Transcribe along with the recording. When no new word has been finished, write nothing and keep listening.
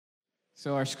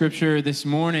So our scripture this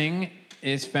morning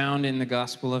is found in the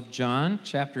Gospel of John,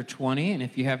 chapter 20. And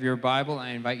if you have your Bible, I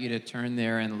invite you to turn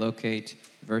there and locate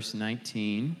verse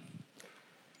 19.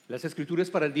 Las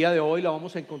escrituras para el día de hoy la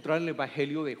vamos a encontrar en el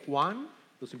Evangelio de Juan.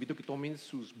 Los invito a que tomen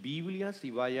sus Biblias y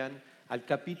vayan al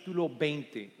capítulo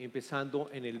 20, empezando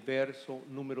en el verso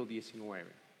número 19.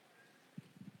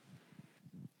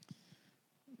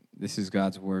 This is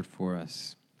God's word for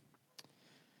us.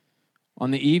 On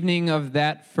the evening of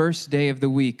that first day of the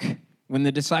week, when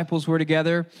the disciples were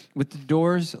together with the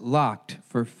doors locked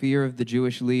for fear of the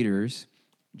Jewish leaders,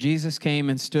 Jesus came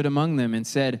and stood among them and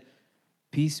said,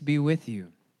 "Peace be with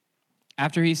you."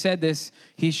 After he said this,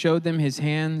 he showed them his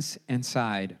hands and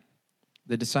side.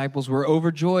 The disciples were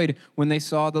overjoyed when they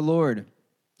saw the Lord.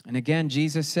 And again,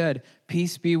 Jesus said,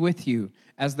 "Peace be with you.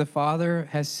 As the Father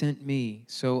has sent me,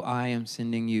 so I am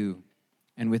sending you."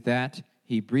 And with that,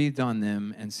 he breathed on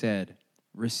them and said,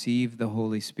 "Receive the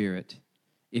Holy Spirit.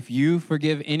 If you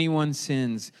forgive anyone's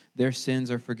sins, their sins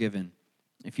are forgiven.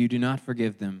 If you do not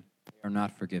forgive them, they are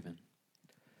not forgiven."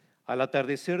 Al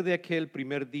atardecer de aquel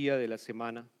primer día de la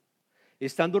semana,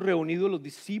 estando reunidos los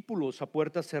discípulos a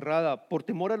puerta cerrada por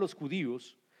temor a los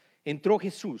judíos, entró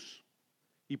Jesús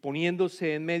y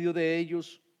poniéndose en medio de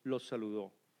ellos, los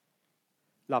saludó.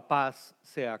 La paz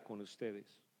sea con ustedes.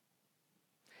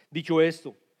 Dicho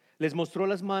esto, les mostró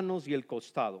las manos y el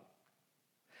costado.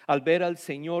 Al ver al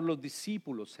Señor, los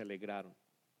discípulos se alegraron.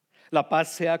 La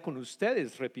paz sea con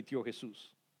ustedes, repitió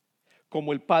Jesús.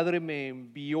 Como el Padre me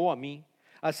envió a mí,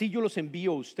 así yo los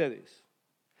envío a ustedes.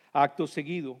 Acto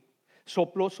seguido,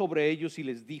 sopló sobre ellos y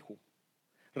les dijo,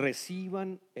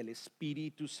 reciban el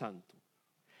Espíritu Santo.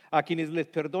 A quienes les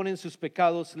perdonen sus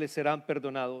pecados les serán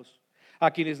perdonados. A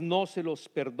quienes no se los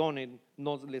perdonen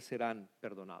no les serán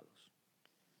perdonados.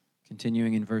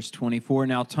 Continuing in verse 24,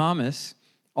 now Thomas,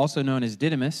 also known as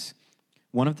Didymus,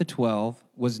 one of the 12,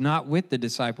 was not with the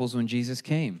disciples when Jesus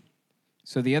came.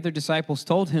 So the other disciples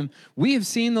told him, "We have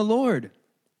seen the Lord."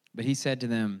 But he said to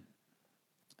them,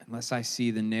 "Unless I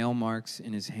see the nail marks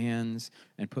in his hands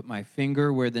and put my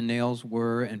finger where the nails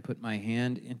were and put my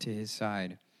hand into his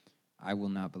side, I will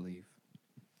not believe."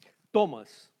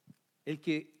 Tomás, el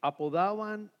que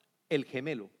apodaban el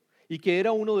gemelo, y que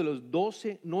era uno de los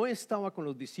 12, no estaba con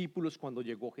los discípulos cuando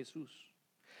llegó Jesús.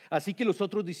 Así que los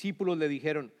otros discípulos le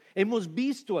dijeron, hemos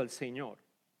visto al Señor.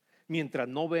 Mientras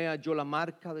no vea yo la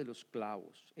marca de los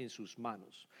clavos en sus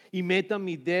manos y meta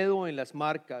mi dedo en las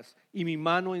marcas y mi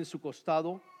mano en su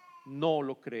costado, no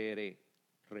lo creeré,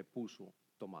 repuso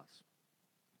Tomás.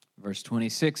 Verse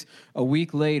 26, a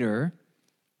week later,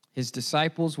 his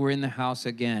disciples were in the house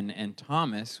again, and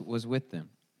Thomas was with them.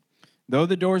 Though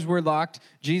the doors were locked,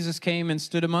 Jesus came and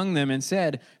stood among them and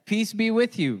said, "Peace be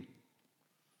with you."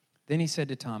 Then he said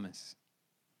to Thomas,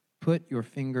 "Put your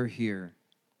finger here.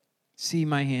 See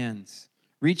my hands.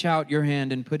 Reach out your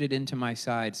hand and put it into my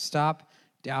side. Stop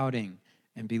doubting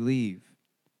and believe."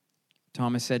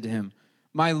 Thomas said to him,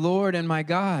 "My Lord and my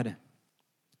God."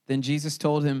 Then Jesus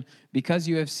told him, "Because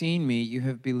you have seen me, you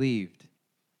have believed.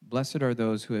 Blessed are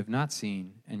those who have not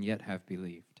seen and yet have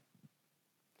believed."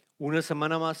 Una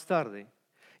semana más tarde,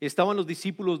 estaban los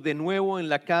discípulos de nuevo en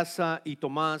la casa y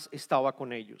Tomás estaba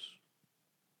con ellos.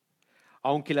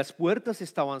 Aunque las puertas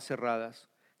estaban cerradas,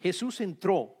 Jesús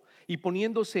entró y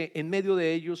poniéndose en medio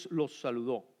de ellos los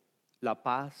saludó. La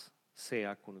paz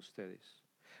sea con ustedes.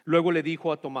 Luego le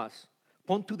dijo a Tomás,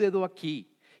 pon tu dedo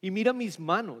aquí y mira mis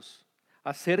manos.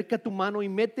 Acerca tu mano y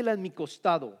métela en mi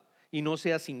costado y no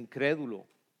seas incrédulo,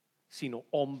 sino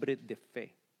hombre de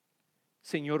fe.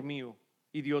 Señor mío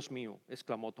y Dios mío,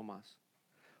 exclamó Tomás.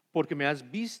 Porque me has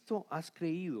visto, has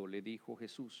creído, le dijo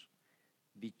Jesús.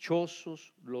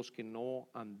 Dichosos los que no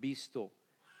han visto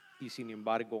y sin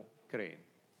embargo creen.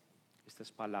 Esta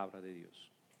es palabra de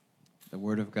Dios. The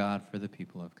word of God for the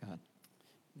people of God.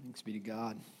 Thanks be to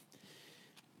God.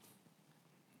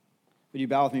 Would you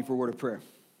bow with me for a word of prayer?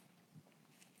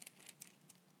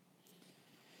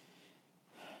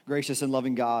 Gracious and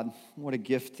loving God, what a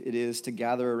gift it is to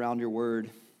gather around your word,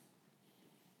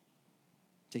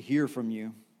 to hear from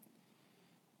you,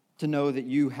 to know that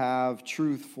you have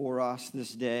truth for us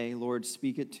this day. Lord,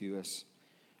 speak it to us.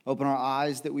 Open our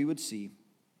eyes that we would see,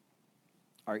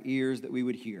 our ears that we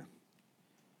would hear.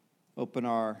 Open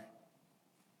our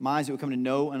minds that would come to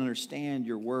know and understand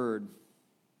your word.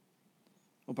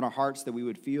 Open our hearts that we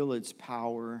would feel its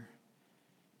power.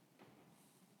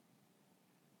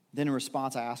 Then in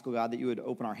response, I ask, oh God, that you would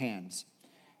open our hands,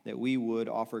 that we would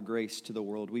offer grace to the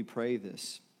world. We pray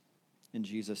this in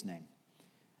Jesus' name.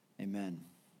 Amen.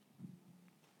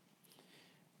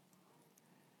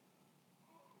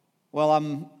 Well,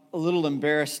 I'm a little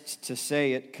embarrassed to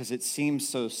say it because it seems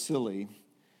so silly,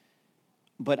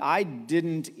 but I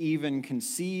didn't even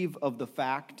conceive of the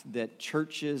fact that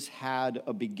churches had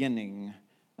a beginning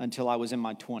until I was in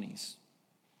my 20s.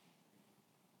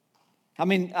 I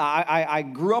mean, I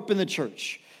grew up in the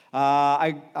church.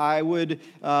 I would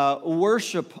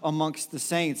worship amongst the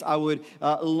saints. I would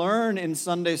learn in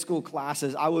Sunday school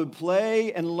classes. I would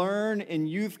play and learn in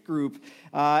youth group.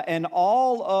 And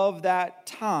all of that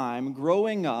time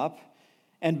growing up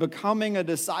and becoming a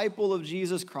disciple of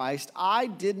Jesus Christ, I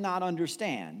did not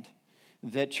understand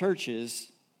that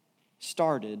churches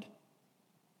started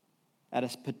at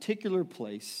a particular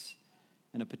place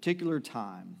in a particular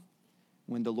time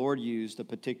when the Lord used a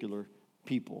particular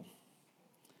people.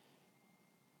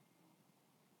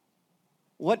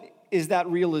 What is that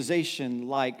realization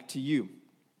like to you?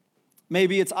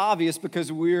 Maybe it's obvious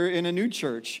because we're in a new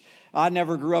church. I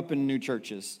never grew up in new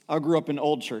churches. I grew up in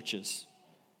old churches.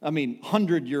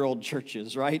 100-year-old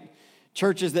churches, right?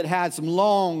 Churches that had some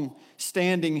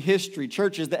long-standing history.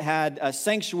 Churches that had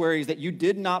sanctuaries that you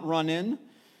did not run in,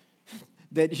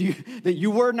 that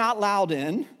you were not allowed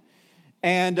in.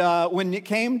 And when it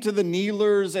came to the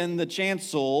kneelers and the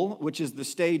chancel, which is the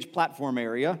stage platform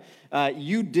area,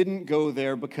 you didn't go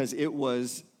there because it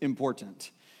was important.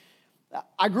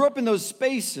 I grew up in those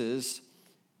spaces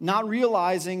not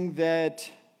realizing that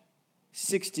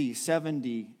 60,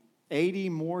 70, 80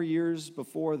 more years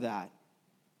before that,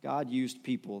 God used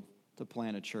people to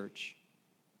plant a church.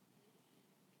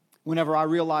 Whenever I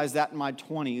realized that in my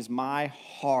 20s, my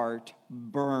heart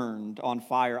burned on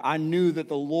fire. I knew that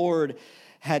the Lord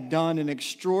had done an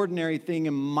extraordinary thing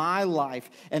in my life,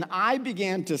 and I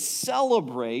began to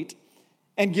celebrate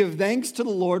and give thanks to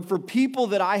the Lord for people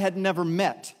that I had never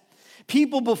met.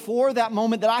 People before that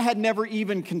moment that I had never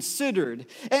even considered.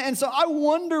 And so I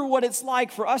wonder what it's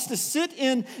like for us to sit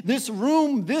in this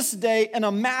room this day and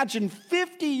imagine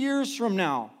 50 years from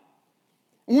now,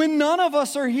 when none of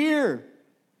us are here.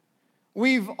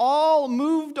 We've all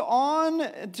moved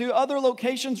on to other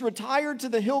locations, retired to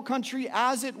the hill country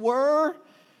as it were,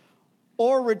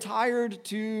 or retired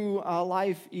to a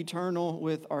life eternal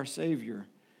with our Savior.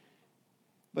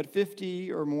 But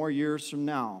 50 or more years from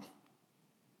now,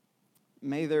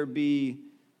 may there be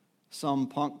some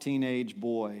punk teenage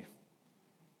boy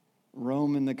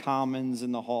roaming the commons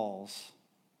and the halls,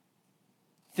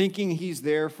 thinking he's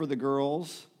there for the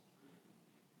girls,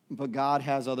 but God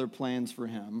has other plans for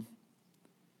him.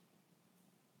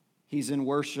 He's in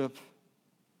worship,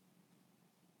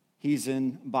 he's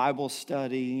in Bible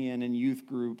study and in youth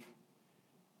group.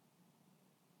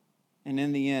 And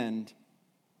in the end,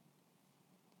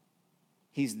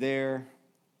 he's there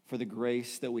for the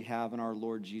grace that we have in our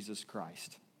Lord Jesus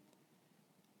Christ.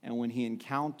 And when he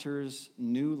encounters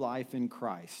new life in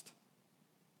Christ,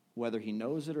 whether he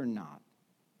knows it or not,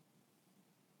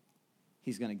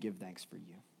 he's going to give thanks for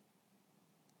you.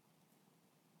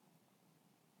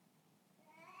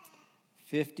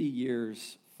 50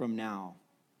 years from now,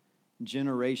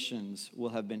 generations will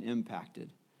have been impacted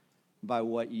by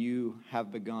what you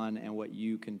have begun and what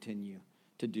you continue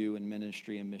to do in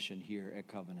ministry and mission here at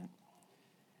Covenant.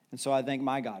 And so I thank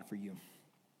my God for you.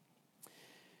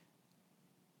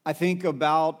 I think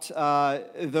about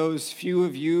those few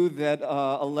of you that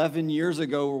 11 years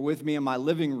ago were with me in my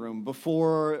living room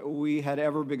before we had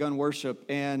ever begun worship,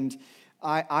 and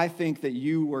I think that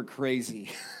you were crazy.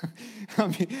 I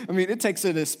mean, it takes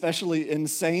an especially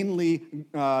insanely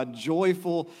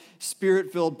joyful,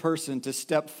 spirit-filled person to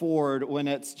step forward when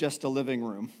it's just a living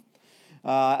room.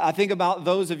 I think about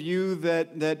those of you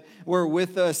that were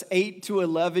with us 8 to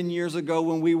 11 years ago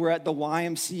when we were at the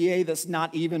YMCA that's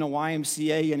not even a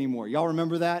YMCA anymore. Y'all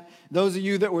remember that? Those of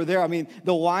you that were there,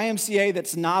 the YMCA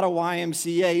that's not a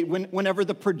YMCA, whenever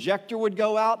the projector would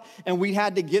go out and we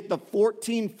had to get the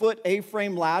 14-foot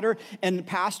A-frame ladder and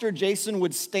Pastor Jason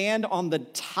would stand on the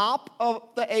top of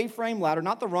the A-frame ladder,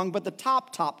 not the rung, but the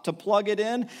top to plug it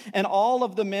in, and all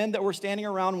of the men that were standing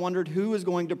around wondered who is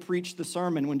going to preach the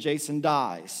sermon when Jason dies.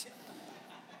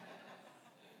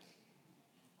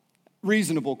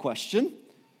 Reasonable question.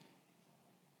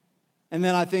 And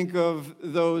then I think of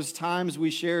those times we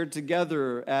shared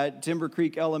together at Timber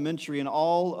Creek Elementary and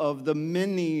all of the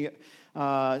many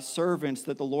servants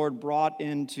that the Lord brought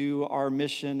into our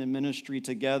mission and ministry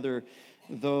together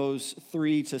those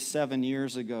 3 to 7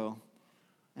 years ago,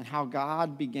 and how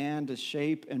God began to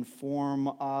shape and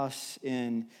form us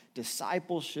in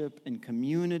discipleship and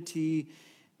community.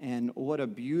 And what a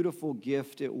beautiful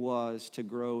gift it was to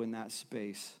grow in that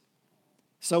space.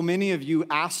 So many of you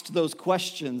asked those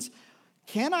questions.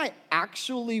 Can I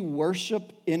actually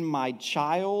worship in my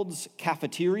child's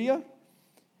cafeteria?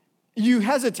 You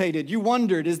hesitated. You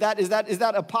wondered, is that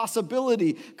a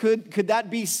possibility? Could that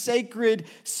be sacred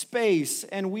space?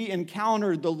 And we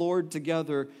encountered the Lord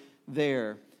together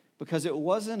there, because it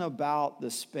wasn't about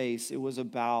the space. It was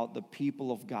about the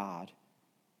people of God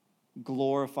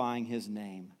glorifying His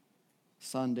name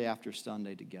Sunday after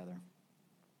Sunday together.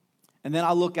 And then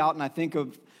I look out and I think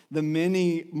of the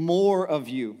many more of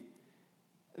you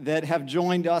that have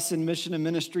joined us in mission and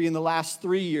ministry in the last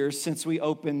 3 years since we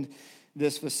opened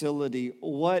this facility.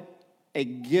 What a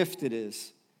gift it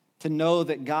is to know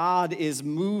that God is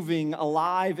moving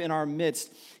alive in our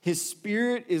midst. His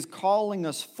Spirit is calling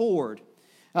us forward,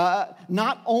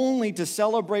 not only to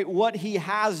celebrate what He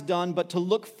has done, but to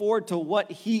look forward to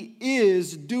what He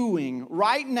is doing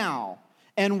right now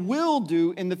and will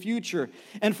do in the future.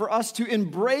 And for us to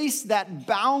embrace that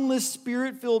boundless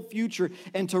Spirit-filled future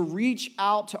and to reach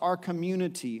out to our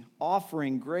community,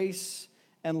 offering grace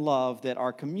and love, that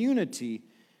our community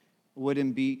would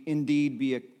indeed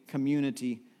be a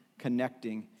community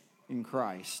connecting in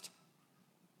Christ.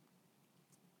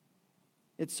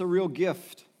 It's a real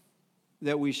gift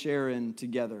that we share in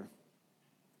together,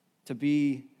 to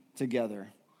be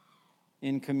together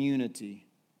in community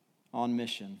on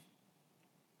mission.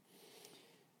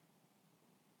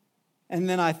 And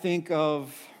then I think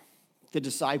of the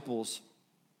disciples.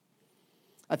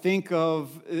 I think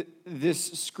of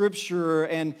this scripture,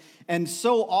 and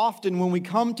so often when we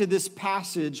come to this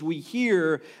passage, we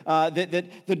hear that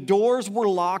the doors were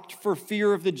locked for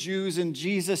fear of the Jews, and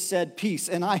Jesus said peace.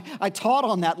 And I taught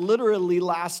on that literally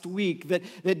last week,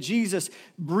 that Jesus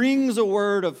brings a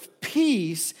word of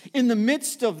peace in the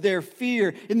midst of their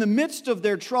fear, in the midst of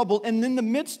their trouble, and in the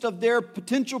midst of their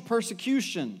potential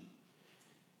persecution.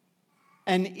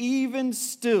 And even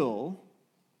still,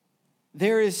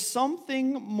 there is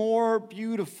something more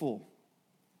beautiful,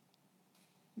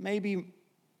 maybe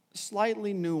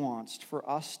slightly nuanced for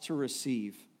us to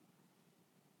receive.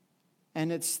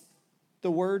 And it's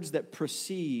the words that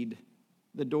precede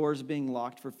the doors being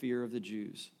locked for fear of the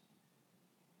Jews.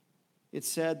 It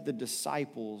said the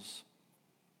disciples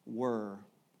were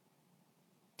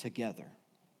together.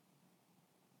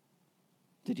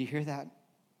 Did you hear that?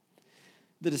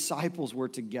 The disciples were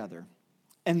together.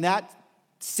 And that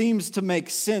seems to make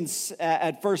sense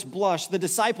at first blush. The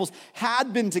disciples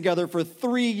had been together for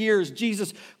 3 years.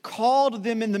 Jesus called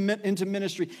them into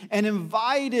ministry and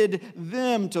invited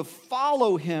them to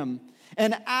follow Him.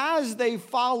 And as they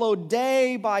followed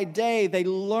day by day, they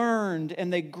learned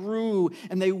and they grew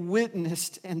and they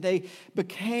witnessed and they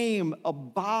became a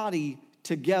body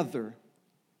together.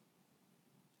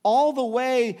 All the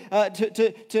way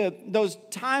to those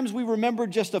times we remember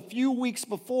just a few weeks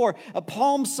before,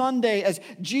 Palm Sunday, as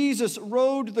Jesus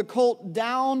rode the colt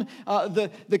down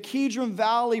the Kidron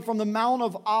Valley from the Mount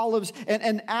of Olives.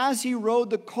 And as He rode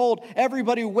the colt,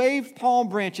 everybody waved palm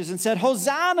branches and said,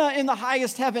 "Hosanna in the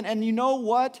highest heaven." And you know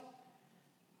what?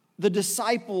 The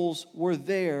disciples were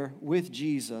there with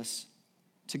Jesus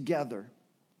together.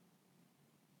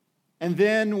 And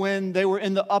then when they were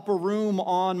in the upper room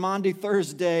on Maundy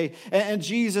Thursday and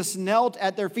Jesus knelt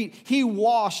at their feet, He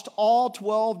washed all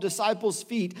 12 disciples'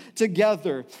 feet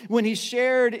together. When He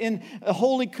shared in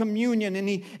Holy Communion and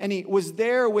he was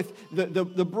there with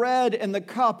the bread and the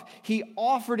cup, He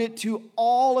offered it to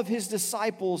all of His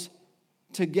disciples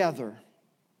together.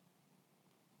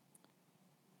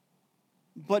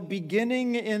 But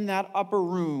beginning in that upper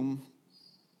room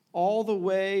all the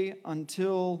way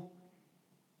until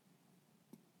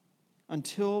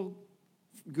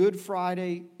Good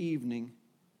Friday evening,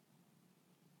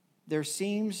 there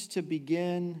seems to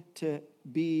begin to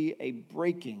be a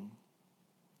breaking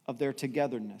of their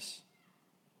togetherness.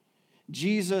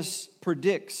 Jesus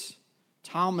predicts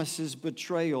Judas's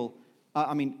betrayal,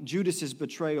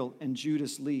 and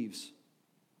Judas leaves.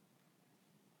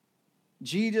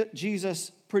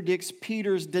 Jesus predicts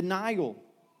Peter's denial,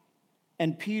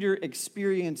 and Peter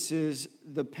experiences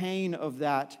the pain of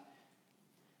that.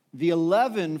 The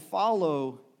 11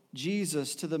 follow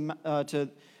Jesus to the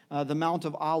Mount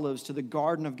of Olives, to the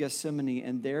Garden of Gethsemane,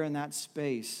 and there in that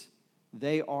space,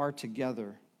 they are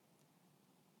together.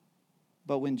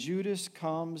 But when Judas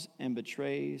comes and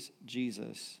betrays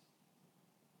Jesus,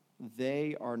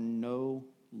 they are no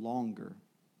longer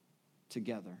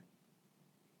together.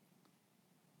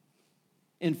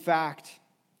 In fact,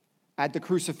 at the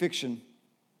crucifixion,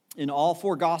 in all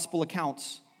 4 gospel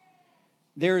accounts,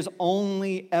 there is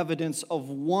only evidence of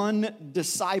one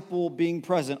disciple being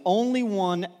present, only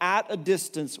one at a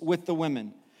distance with the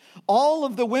women. All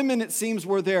of the women, it seems,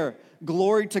 were there.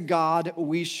 Glory to God,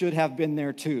 we should have been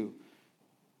there too.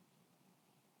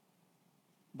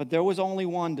 But there was only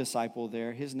one disciple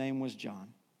there. His name was John.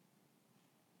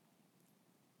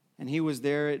 And he was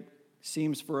there, it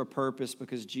seems, for a purpose,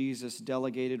 because Jesus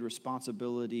delegated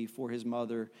responsibility for his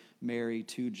mother, Mary,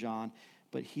 to John.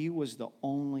 But he was the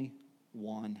only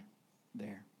one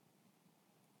there.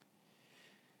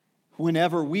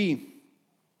 Whenever we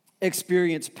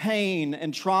experience pain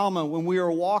and trauma, when we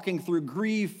are walking through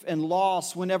grief and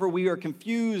loss, whenever we are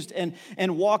confused and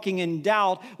walking in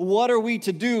doubt, what are we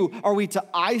to do? Are we to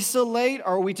isolate?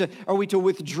 Are we to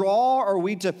withdraw? Are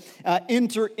we to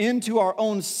enter into our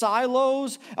own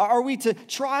silos? Are we to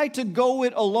try to go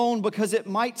it alone because it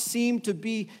might seem to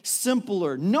be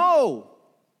simpler? No.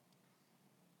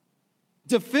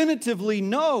 Definitively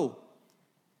no.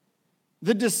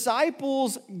 The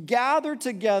disciples gathered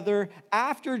together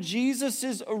after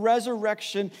Jesus'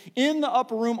 resurrection in the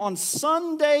upper room on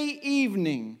Sunday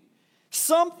evening.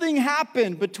 Something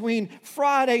happened between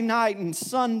Friday night and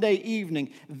Sunday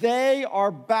evening. They are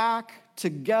back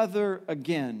together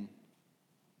again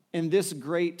in this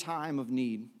great time of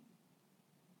need,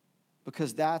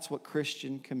 because that's what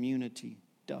Christian community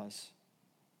does.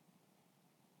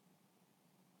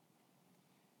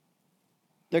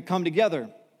 They come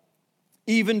together.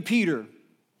 Even Peter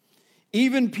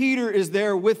is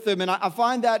there with them, and I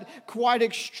find that quite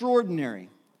extraordinary.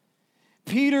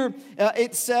 Peter,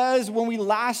 it says when we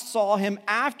last saw him,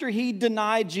 after he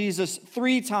denied Jesus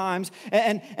 3 times,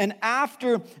 and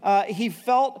after he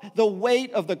felt the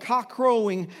weight of the cock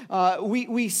crowing,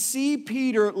 we see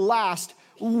Peter last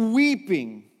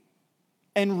weeping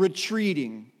and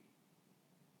retreating.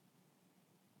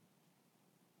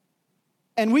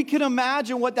 And we can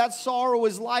imagine what that sorrow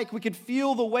is like. We could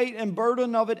feel the weight and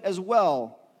burden of it as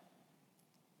well.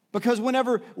 Because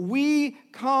whenever we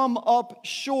come up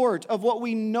short of what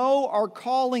we know our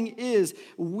calling is,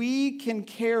 we can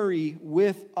carry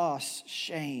with us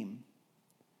shame.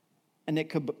 And it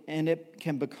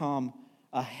can become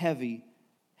a heavy,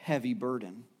 heavy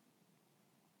burden.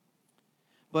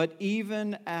 But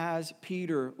even as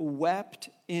Peter wept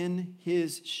in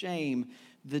his shame,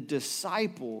 the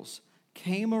disciples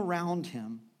came around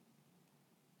him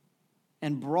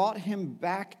and brought him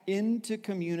back into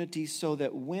community so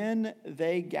that when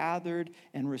they gathered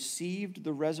and received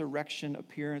the resurrection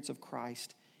appearance of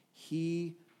Christ,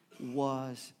 he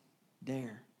was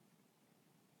there.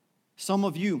 Some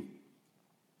of you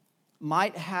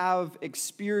might have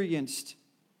experienced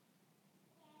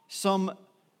some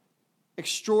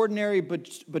extraordinary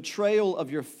betrayal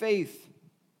of your faith,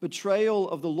 betrayal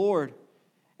of the Lord.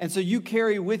 And so you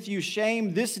carry with you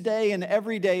shame this day and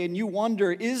every day, and you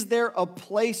wonder, is there a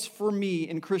place for me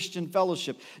in Christian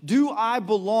fellowship? Do I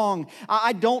belong?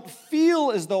 I don't feel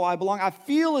as though I belong. I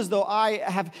feel as though I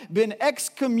have been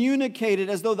excommunicated,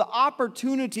 as though the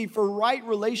opportunity for right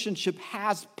relationship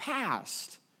has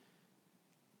passed.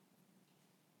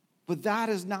 But that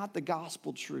is not the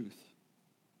gospel truth.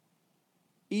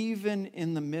 Even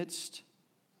in the midst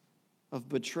of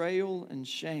betrayal and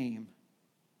shame,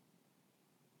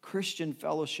 Christian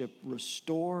fellowship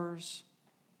restores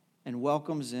and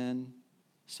welcomes in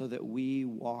so that we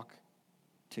walk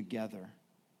together.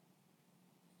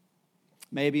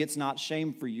 Maybe it's not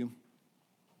shame for you.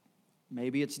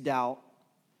 Maybe it's doubt.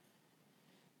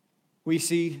 We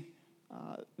see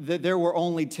that there were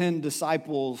only 10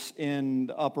 disciples in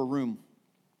the upper room.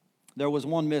 There was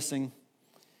one missing,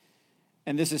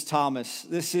 and this is Thomas.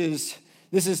 This is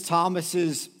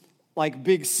Thomas's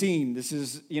big scene. This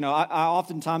is, I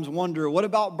oftentimes wonder, what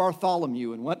about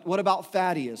Bartholomew and what about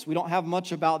Thaddeus? We don't have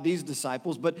much about these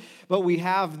disciples, but we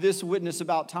have this witness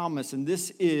about Thomas, and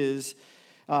this is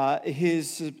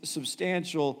his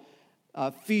substantial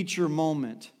feature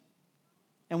moment.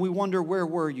 And we wonder, where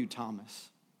were you, Thomas?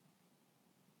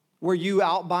 Were you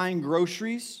out buying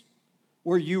groceries?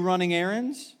 Were you running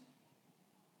errands?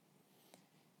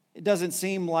 It doesn't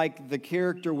seem like the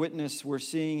character witness we're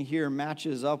seeing here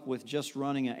matches up with just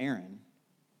running an errand.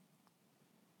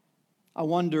 I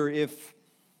wonder if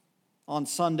on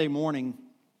Sunday morning,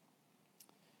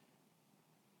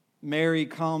 Mary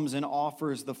comes and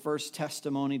offers the first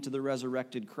testimony to the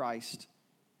resurrected Christ.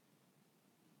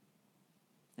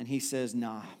 And he says,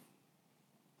 nah,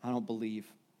 I don't believe.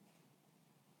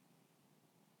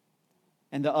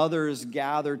 And the others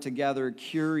gather together,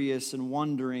 curious and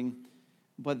wondering.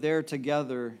 But they're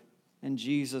together, and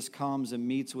Jesus comes and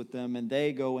meets with them, and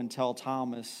they go and tell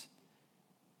Thomas.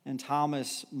 And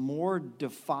Thomas, more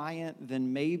defiant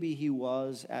than maybe he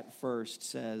was at first,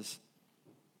 says,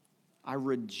 I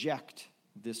reject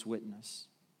this witness.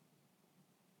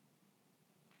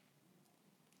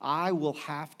 I will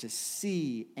have to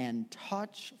see and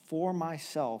touch for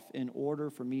myself in order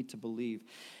for me to believe.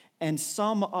 And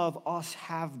some of us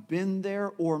have been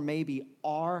there or maybe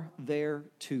are there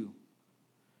too.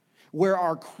 where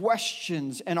our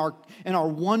questions and our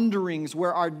wonderings,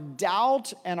 where our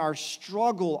doubt and our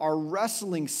struggle, our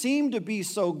wrestling seem to be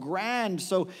so grand,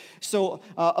 so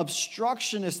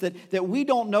obstructionist that we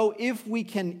don't know if we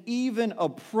can even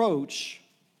approach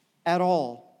at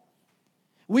all.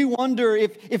 We wonder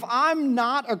if I'm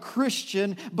not a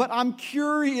Christian, but I'm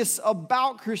curious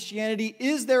about Christianity,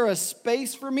 is there a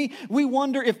space for me? We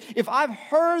wonder if I've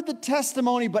heard the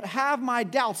testimony but have my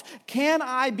doubts, can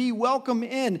I be welcome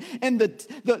in? And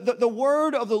the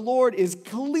word of the Lord is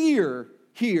clear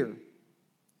here.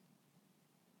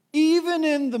 Even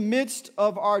in the midst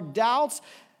of our doubts,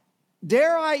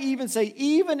 dare I even say,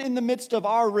 even in the midst of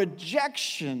our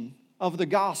rejection of the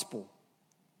gospel,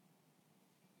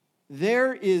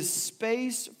 there is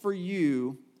space for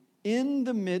you in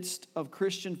the midst of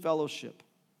Christian fellowship,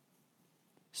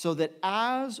 so that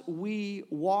as we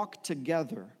walk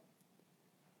together,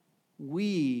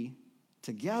 we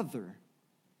together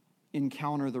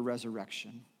encounter the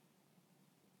resurrection.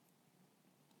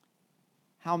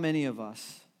 How many of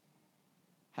us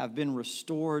have been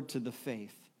restored to the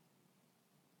faith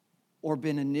or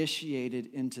been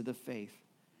initiated into the faith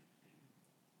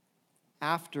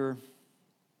after,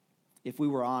 if we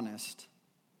were honest,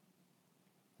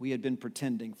 we had been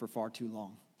pretending for far too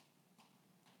long?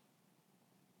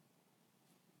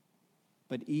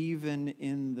 But even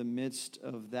in the midst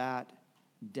of that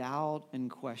doubt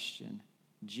and question,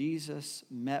 Jesus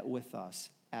met with us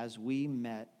as we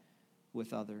met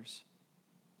with others.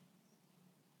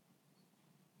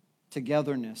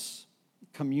 Togetherness,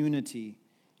 community,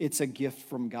 it's a gift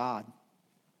from God.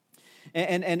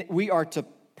 And we are to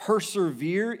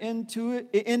persevere in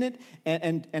it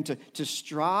and to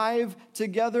strive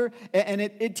together. And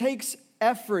it takes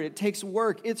effort, it takes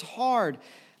work, it's hard.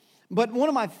 But one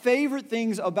of my favorite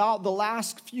things about the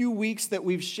last few weeks that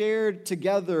we've shared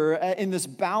together in this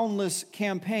Boundless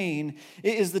campaign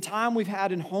is the time we've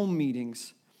had in home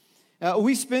meetings.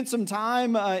 We spent some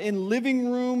time in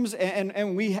living rooms,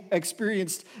 and we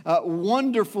experienced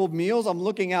wonderful meals. I'm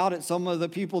looking out at some of the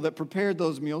people that prepared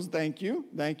those meals. Thank you.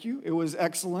 It was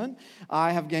excellent.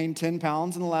 I have gained 10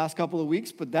 pounds in the last couple of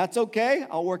weeks, but that's okay.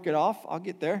 I'll work it off. I'll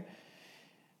get there.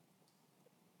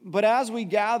 But as we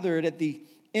gathered at the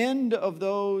end of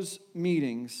those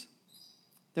meetings,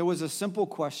 there was a simple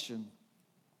question.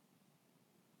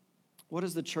 What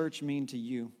does the church mean to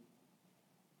you?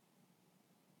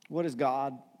 What has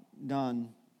God done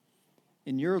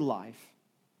in your life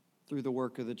through the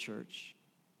work of the church?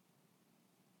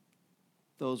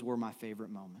 Those were my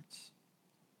favorite moments,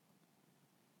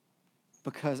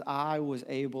 because I was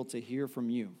able to hear from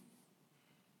you.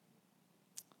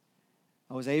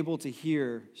 I was able to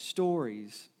hear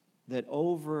stories that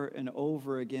over and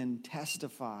over again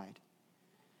testified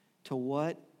to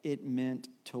what it meant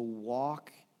to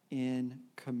walk in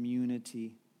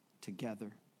community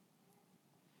together.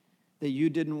 That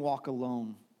you didn't walk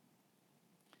alone.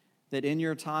 That in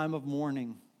your time of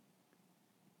mourning,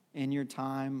 in your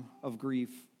time of grief,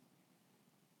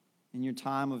 in your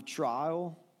time of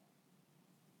trial,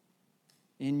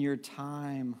 in your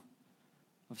time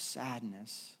of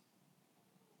sadness,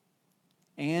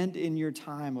 and in your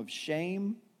time of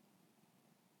shame,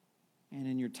 and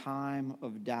in your time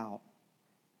of doubt,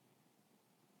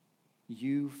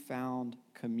 you found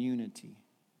community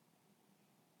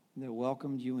that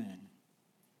welcomed you in,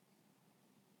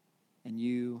 and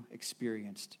you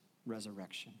experienced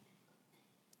resurrection.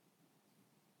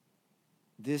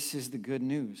 This is the good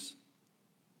news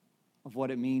of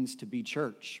what it means to be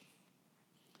church.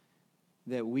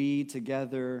 That we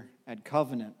together at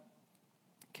Covenant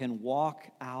can walk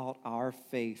out our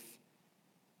faith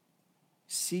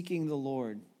seeking the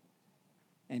Lord,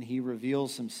 and He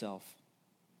reveals Himself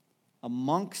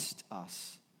amongst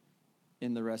us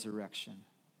in the resurrection.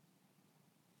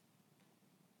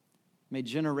 May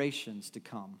generations to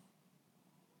come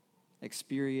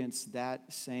experience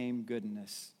that same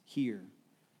goodness here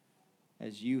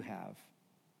as you have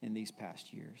in these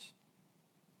past years.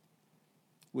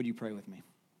 Would you pray with me?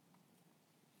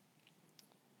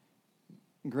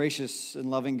 Gracious and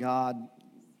loving God,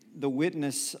 the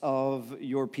witness of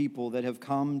your people that have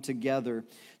come together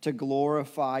to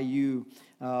glorify you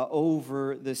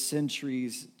over the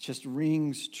centuries just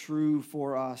rings true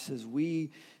for us as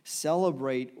we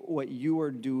celebrate what you are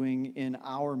doing in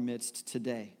our midst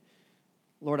today.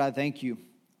 Lord, I thank you.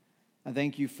 I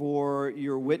thank you for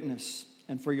your witness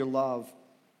and for your love,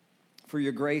 for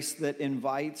your grace that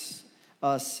invites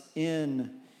us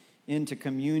into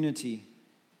community,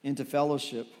 into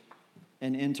fellowship,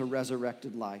 and into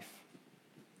resurrected life.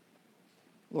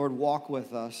 Lord, walk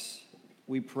with us,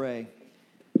 we pray,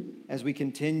 as we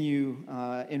continue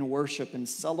in worship and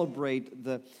celebrate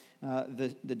the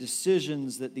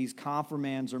decisions that these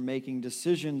confirmands are making,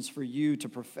 decisions for you to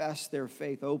profess their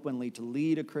faith openly, to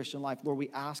lead a Christian life. Lord, we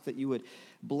ask that you would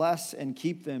bless and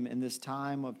keep them in this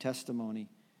time of testimony.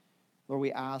 Lord,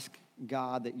 we ask,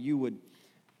 God, that you would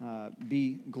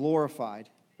be glorified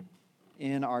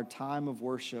in our time of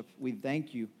worship. We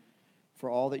thank you for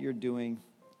all that you're doing.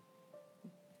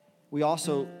 We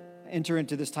also enter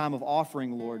into this time of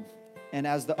offering, Lord. And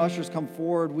as the ushers come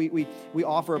forward, we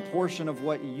offer a portion of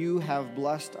what you have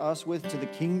blessed us with to the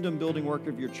kingdom building work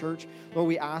of your church. Lord,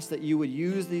 we ask that you would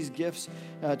use these gifts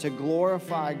to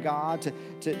glorify God,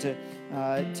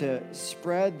 to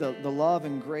spread the love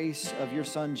and grace of your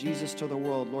Son, Jesus, to the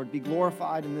world. Lord, be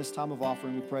glorified in this time of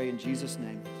offering, we pray in Jesus'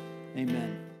 name.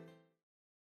 Amen.